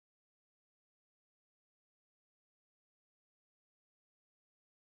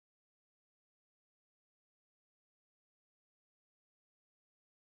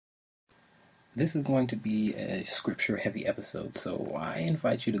This is going to be a scripture heavy episode, so I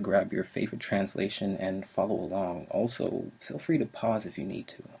invite you to grab your favorite translation and follow along. Also, feel free to pause if you need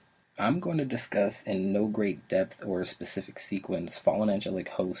to. I'm going to discuss in no great depth or specific sequence fallen angelic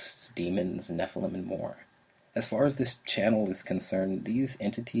hosts, demons, Nephilim, and more. As far as this channel is concerned, these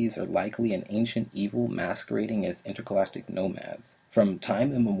entities are likely an ancient evil masquerading as intergalactic nomads. From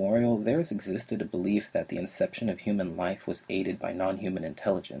time immemorial, there has existed a belief that the inception of human life was aided by non-human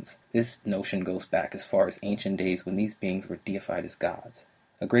intelligence. This notion goes back as far as ancient days when these beings were deified as gods.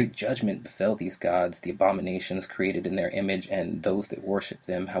 A great judgment befell these gods, the abominations created in their image, and those that worshipped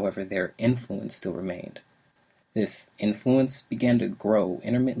them. However, their influence still remained. This influence began to grow,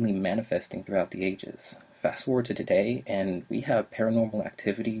 intermittently manifesting throughout the ages. Fast forward to today, and we have paranormal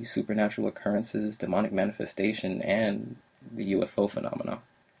activity, supernatural occurrences, demonic manifestation, and the UFO phenomena.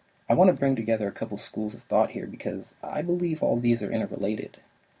 I want to bring together a couple schools of thought here because I believe all these are interrelated.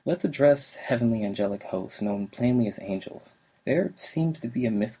 Let's address heavenly angelic hosts, known plainly as angels. There seems to be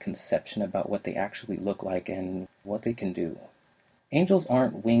a misconception about what they actually look like and what they can do. Angels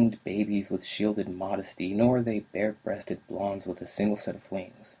aren't winged babies with shielded modesty, nor are they bare-breasted blondes with a single set of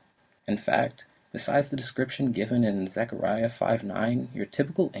wings. In fact, besides the description given in Zechariah 5:9, your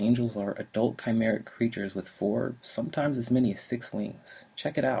typical angels are adult chimeric creatures with 4, sometimes as many as 6 wings.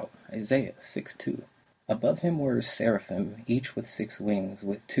 Check it out, Isaiah 6:2. Above him were seraphim, each with 6 wings.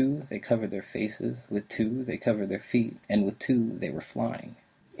 With 2 they covered their faces, with 2 they covered their feet, and with 2 they were flying.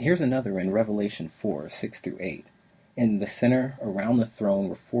 Here's another in Revelation 4:6-8. In the center, around the throne,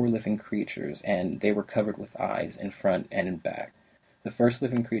 were 4 living creatures, and they were covered with eyes in front and in back. The first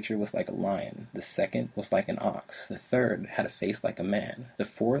living creature was like a lion, the second was like an ox, the third had a face like a man, the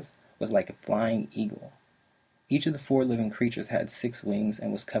fourth was like a flying eagle. Each of the 4 living creatures had 6 wings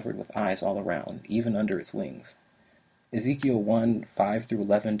and was covered with eyes all around, even under its wings. Ezekiel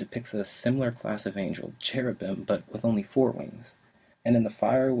 1:5-11 depicts a similar class of angel, cherubim, but with only 4 wings. And in the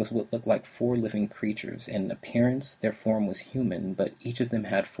fire was what looked like 4 living creatures. In appearance, their form was human, but each of them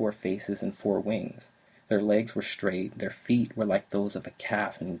had 4 faces and 4 wings. Their legs were straight, their feet were like those of a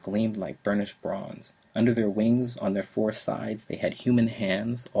calf and gleamed like burnished bronze. Under their wings, on their 4 sides, they had human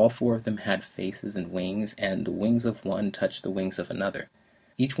hands. All 4 of them had faces and wings, and the wings of one touched the wings of another.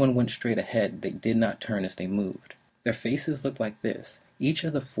 Each one went straight ahead, they did not turn as they moved. Their faces looked like this. Each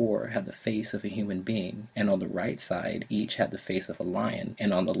of the 4 had the face of a human being, and on the right side each had the face of a lion,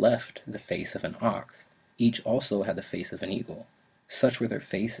 and on the left the face of an ox. Each also had the face of an eagle. Such were their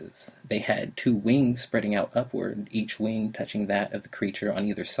faces. They had 2 wings spreading out upward, each wing touching that of the creature on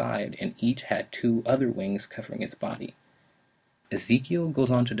either side, and each had 2 other wings covering its body. Ezekiel goes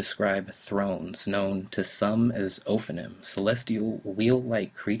on to describe thrones, known to some as ophanim, celestial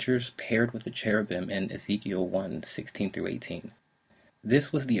wheel-like creatures paired with the cherubim in Ezekiel 1:16-18.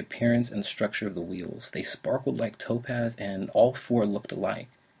 This was the appearance and structure of the wheels. They sparkled like topaz, and all 4 looked alike.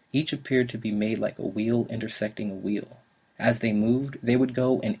 Each appeared to be made like a wheel intersecting a wheel. As they moved, they would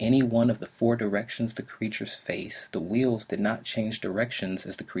go in any one of the 4 directions the creatures faced. The wheels did not change directions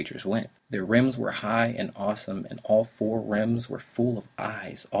as the creatures went. Their rims were high and awesome, and all 4 rims were full of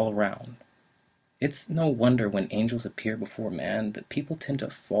eyes all around. It's no wonder when angels appear before man that people tend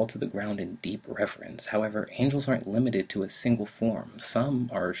to fall to the ground in deep reverence. However, angels aren't limited to a single form. Some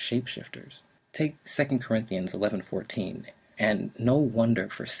are shapeshifters. Take 2 Corinthians 11:14, and no wonder,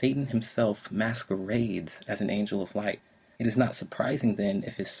 for Satan himself masquerades as an angel of light. It is not surprising, then,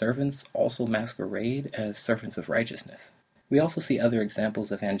 if his servants also masquerade as servants of righteousness. We also see other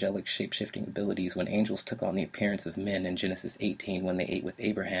examples of angelic shape-shifting abilities when angels took on the appearance of men in Genesis 18 when they ate with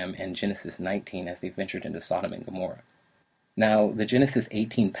Abraham, and Genesis 19 as they ventured into Sodom and Gomorrah. Now, the Genesis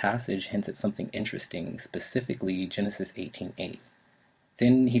 18 passage hints at something interesting, specifically Genesis 18:8.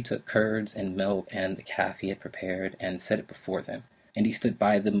 Then he took curds and milk and the calf he had prepared and set it before them, and he stood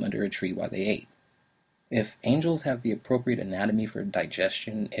by them under a tree while they ate. If angels have the appropriate anatomy for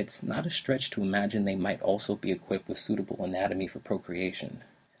digestion, it's not a stretch to imagine they might also be equipped with suitable anatomy for procreation.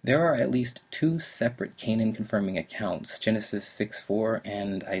 There are at least 2 separate Canaan-confirming accounts, Genesis 6:4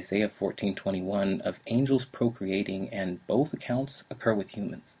 and Isaiah 14:21, of angels procreating, and both accounts occur with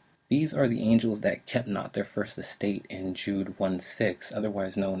humans. These are the angels that kept not their first estate in Jude 1:6,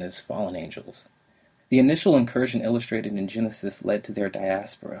 otherwise known as fallen angels. The initial incursion illustrated in Genesis led to their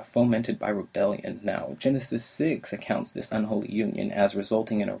diaspora, fomented by rebellion. Now, Genesis 6 accounts this unholy union as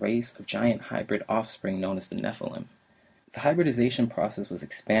resulting in a race of giant hybrid offspring known as the Nephilim. The hybridization process was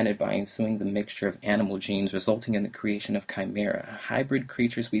expanded by ensuing the mixture of animal genes, resulting in the creation of chimera, hybrid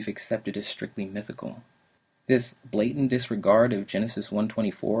creatures we've accepted as strictly mythical. This blatant disregard of Genesis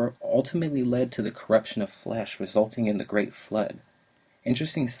 1:24 ultimately led to the corruption of flesh, resulting in the Great Flood.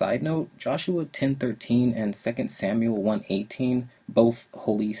 Interesting side note, Joshua 10:13 and 2 Samuel 1:18, both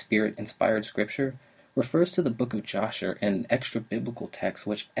Holy Spirit inspired scripture, refers to the book of Joshua, an extra biblical text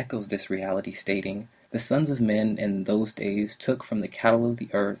which echoes this reality, stating, "The sons of men in those days took from the cattle of the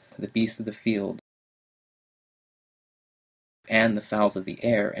earth, the beasts of the field, and the fowls of the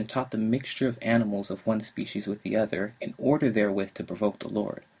air, and taught the mixture of animals of one species with the other, in order therewith to provoke the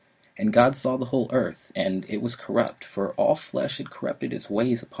Lord. And God saw the whole earth, and it was corrupt, for all flesh had corrupted its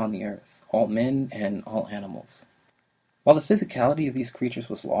ways upon the earth, all men and all animals." While the physicality of these creatures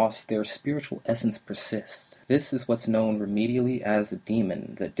was lost, their spiritual essence persists. This is what's known remedially as a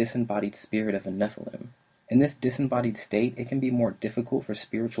demon, the disembodied spirit of a Nephilim. In this disembodied state, it can be more difficult for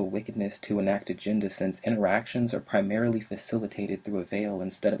spiritual wickedness to enact agenda, since interactions are primarily facilitated through a veil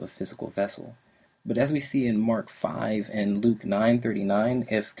instead of a physical vessel. But as we see in Mark 5 and Luke 9:39,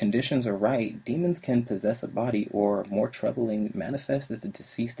 if conditions are right, demons can possess a body, or, more troubling, manifest as a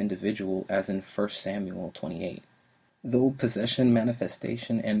deceased individual, as in 1 Samuel 28. Though possession,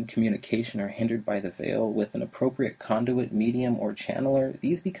 manifestation, and communication are hindered by the veil, with an appropriate conduit, medium, or channeler,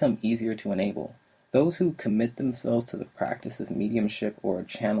 these become easier to enable. Those who commit themselves to the practice of mediumship or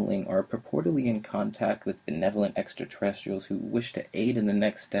channeling are purportedly in contact with benevolent extraterrestrials who wish to aid in the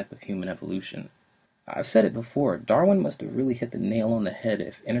next step of human evolution. I've said it before, Darwin must have really hit the nail on the head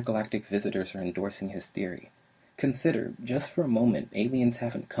if intergalactic visitors are endorsing his theory. Consider, just for a moment, aliens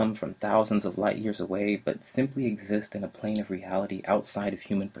haven't come from thousands of light years away, but simply exist in a plane of reality outside of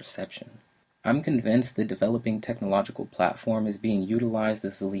human perception. I'm convinced the developing technological platform is being utilized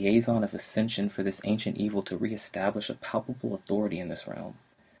as a liaison of ascension for this ancient evil to reestablish a palpable authority in this realm.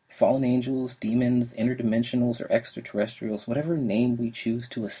 Fallen angels, demons, interdimensionals, or extraterrestrials, whatever name we choose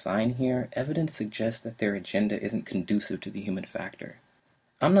to assign here, evidence suggests that their agenda isn't conducive to the human factor.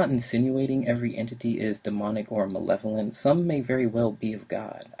 I'm not insinuating every entity is demonic or malevolent. Some may very well be of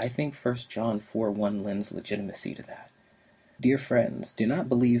God. I think 1 John 4:1 lends legitimacy to that. Dear friends, do not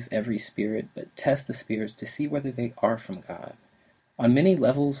believe every spirit, but test the spirits to see whether they are from God. On many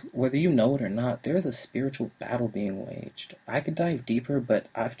levels, whether you know it or not, there is a spiritual battle being waged. I could dive deeper, but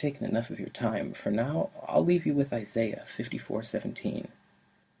I've taken enough of your time. For now, I'll leave you with Isaiah 54:17.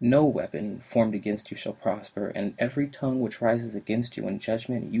 "No weapon formed against you shall prosper, and every tongue which rises against you in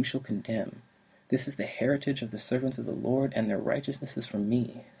judgment you shall condemn. This is the heritage of the servants of the Lord, and their righteousness is from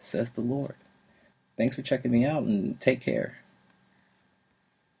me, says the Lord." Thanks for checking me out, and take care.